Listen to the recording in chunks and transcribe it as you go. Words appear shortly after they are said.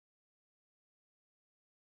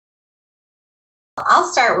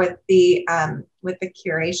I'll start with the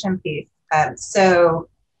curation piece. So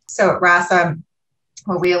at RASA,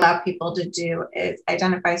 what we allow people to do is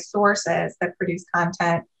identify sources that produce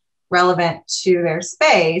content relevant to their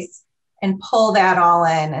space and pull that all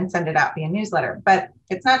in and send it out via newsletter. But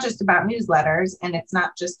it's not just about newsletters, and it's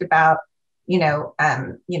not just about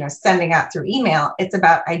sending out through email. It's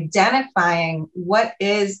about identifying what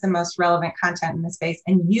is the most relevant content in the space,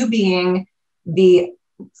 and you being the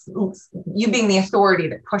authority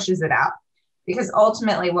that pushes it out. Because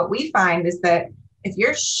ultimately, what we find is that if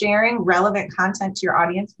you're sharing relevant content to your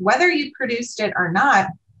audience, whether you produced it or not,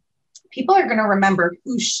 people are going to remember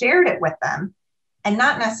who shared it with them, and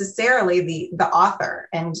not necessarily the author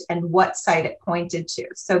and what site it pointed to.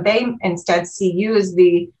 So they instead see you as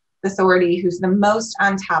the authority who's the most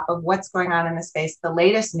on top of what's going on in the space, the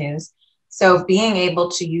latest news. So being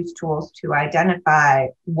able to use tools to identify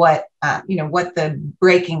what the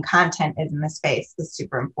breaking content is in the space is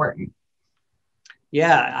super important.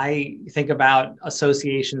 Yeah, I think about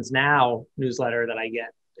Associations Now newsletter that I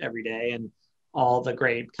get every day, and all the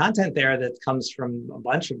great content there that comes from a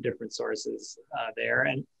bunch of different sources there.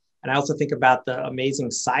 And I also think about the amazing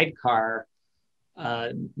Sidecar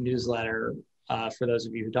newsletter. For those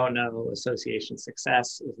of you who don't know, Association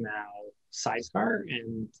Success is now Sidecar,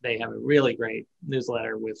 and they have a really great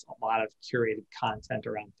newsletter with a lot of curated content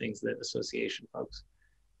around things that association folks.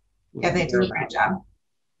 Yeah, they do a great job.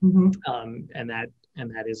 Mm-hmm. And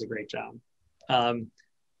that is a great job.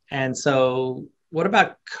 And so what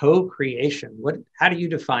about co-creation? How do you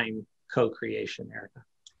define co-creation, Erica?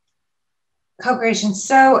 Co-creation.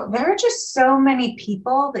 So there are just so many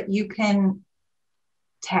people that you can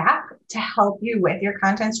tap to help you with your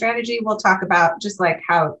content strategy. We'll talk about just like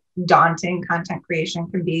how daunting content creation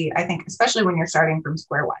can be, I think, especially when you're starting from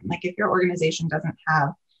square one. Like if your organization doesn't have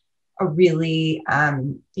a really,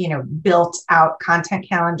 built out content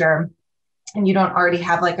calendar, and you don't already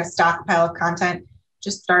have like a stockpile of content,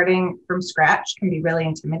 just starting from scratch can be really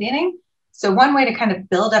intimidating. So one way to kind of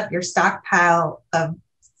build up your stockpile of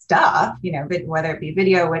stuff, whether it be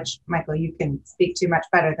video, which Michael, you can speak to much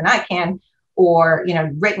better than I can, or,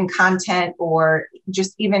 written content, or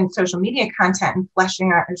just even social media content and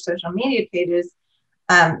fleshing out your social media pages.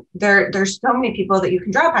 There's so many people that you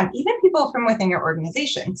can draw upon, even people from within your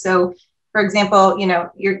organization. So for example,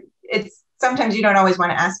 sometimes you don't always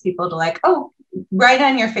want to ask people to write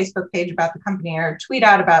on your Facebook page about the company or tweet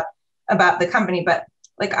out about the company. But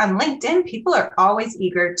like on LinkedIn, people are always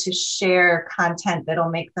eager to share content that'll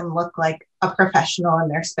make them look like a professional in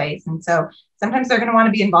their space. And so sometimes they're going to want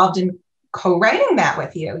to be involved in co-writing that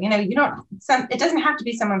with you. It doesn't have to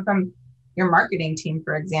be someone from your marketing team,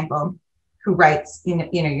 for example, who writes,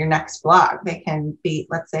 your next blog. They can be,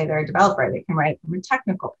 let's say they're a developer, they can write from a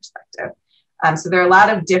technical perspective. So there are a lot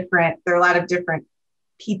of different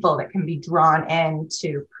people that can be drawn in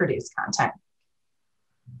to produce content.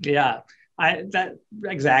 Yeah,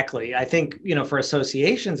 exactly. I think, for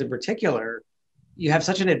associations in particular, you have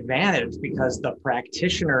such an advantage because the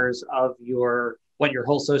practitioners of what your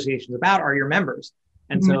whole association is about are your members.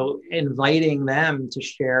 And mm-hmm. So inviting them to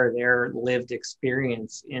share their lived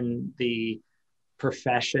experience in the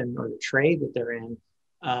profession or the trade that they're in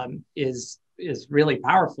is really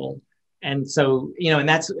powerful. And so, and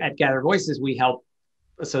that's at Gather Voices, we help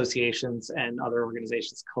associations and other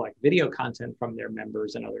organizations collect video content from their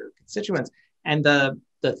members and other constituents. And the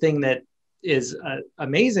thing that is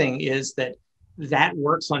amazing is that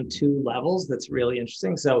works on two levels. That's really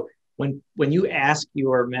interesting. So when you ask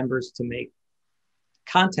your members to make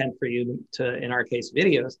content for you, in our case,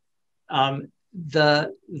 videos,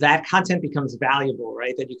 that content becomes valuable,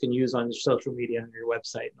 right? That you can use on your social media, on your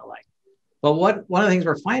website and the like. But one of the things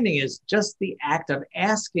we're finding is just the act of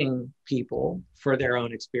asking people for their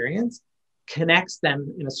own experience connects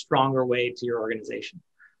them in a stronger way to your organization.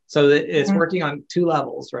 So it's working on two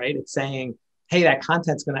levels, right? It's saying, hey, that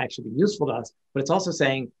content's going to actually be useful to us, but it's also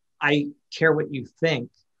saying, I care what you think.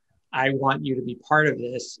 I want you to be part of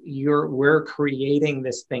this. We're creating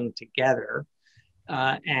this thing together.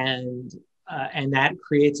 And that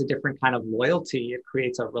creates a different kind of loyalty. It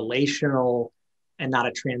creates a relational and not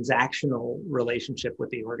a transactional relationship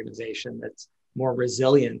with the organization that's more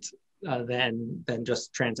resilient than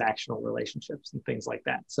just transactional relationships and things like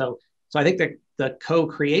that. So I think that the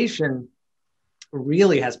co-creation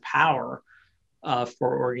really has power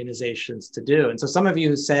for organizations to do. And so some of you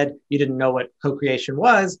who said you didn't know what co-creation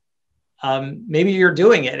was, maybe you're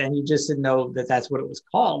doing it and you just didn't know that that's what it was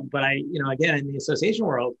called. But again, in the association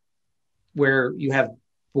world, where you have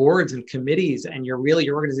boards and committees and your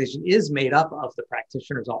organization is made up of the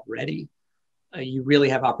practitioners already, you really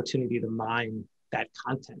have opportunity to mine that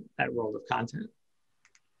content, that world of content.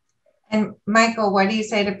 And Michael, what do you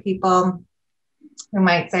say to people who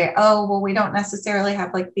might say, oh, well, we don't necessarily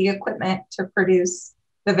have like the equipment to produce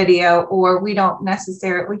the video, or we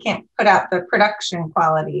can't put out the production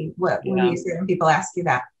quality? What do Yeah. you say when people ask you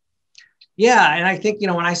that? Yeah. And I think,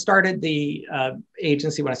 when I started the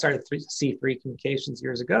agency, when I started C3 Communications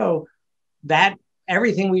years ago, that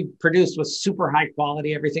everything we produced was super high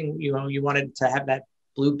quality. Everything, you wanted to have that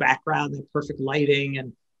blue background, the perfect lighting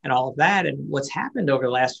and all of that. And what's happened over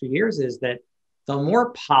the last few years is that the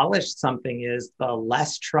more polished something is, the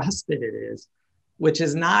less trusted it is, which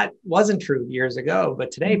wasn't true years ago. But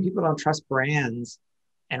today people don't trust brands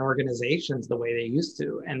and organizations the way they used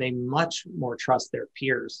to, and they much more trust their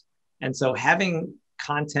peers. And so having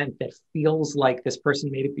content that feels like this person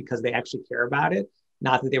made it because they actually care about it,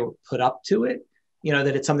 not that they were put up to it,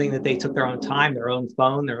 that it's something that they took their own time, their own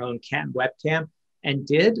phone, their own webcam and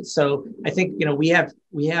did. So I think,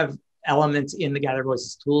 we have elements in the Gather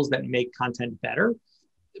Voices tools that make content better,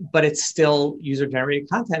 but it's still user generated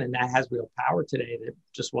content. And that has real power today that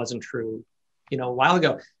just wasn't true, a while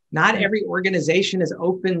ago. Not every organization is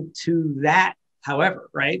open to that. However,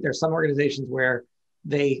 right, there's some organizations where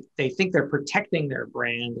they think they're protecting their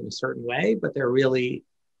brand in a certain way, but they're really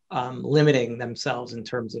limiting themselves in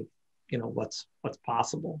terms of, what's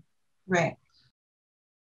possible. Right.